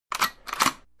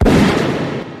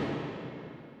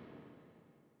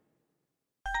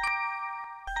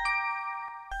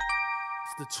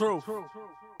the truth.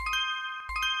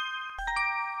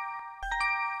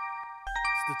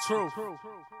 It's the truth.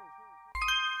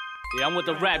 Yeah, I'm what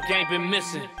the rap game been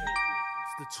missing.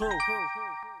 It's the truth.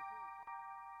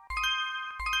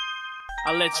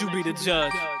 I'll let you be the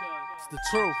judge. It's the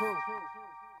truth.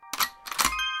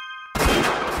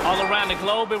 All around the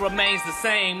globe, it remains the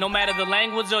same. No matter the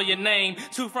language or your name,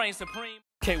 two frames supreme.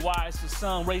 KY is your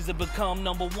son, raised to become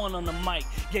 #1 on the mic.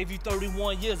 Gave you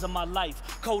 31 years of my life.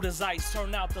 Cold as ice,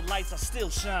 turn out the lights, I still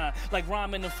shine. Like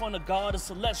rhyming in front of God, a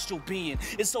celestial being.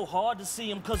 It's so hard to see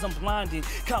him cause I'm blinded.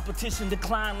 Competition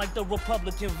decline like the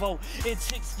Republican vote. And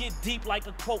chicks get deep like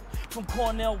a quote from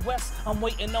Cornell West. I'm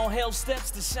waiting on hell steps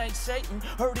to shank Satan.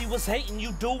 Heard he was hating,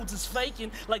 you dudes is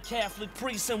faking. Like Catholic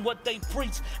priests and what they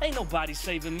preach. Ain't nobody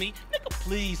saving me, nigga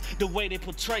please. The way they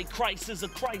portray Christ is a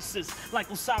crisis. Like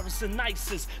Osiris and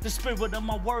Isis. The spirit of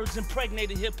my words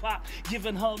impregnated hip-hop,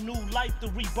 giving her new life to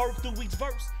rebirth through each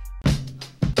verse.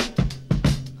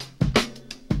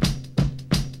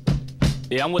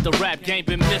 Yeah, I'm what the rap game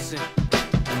been missing.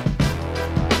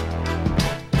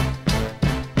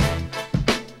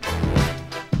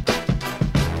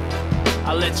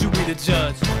 I'll let you be the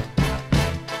judge.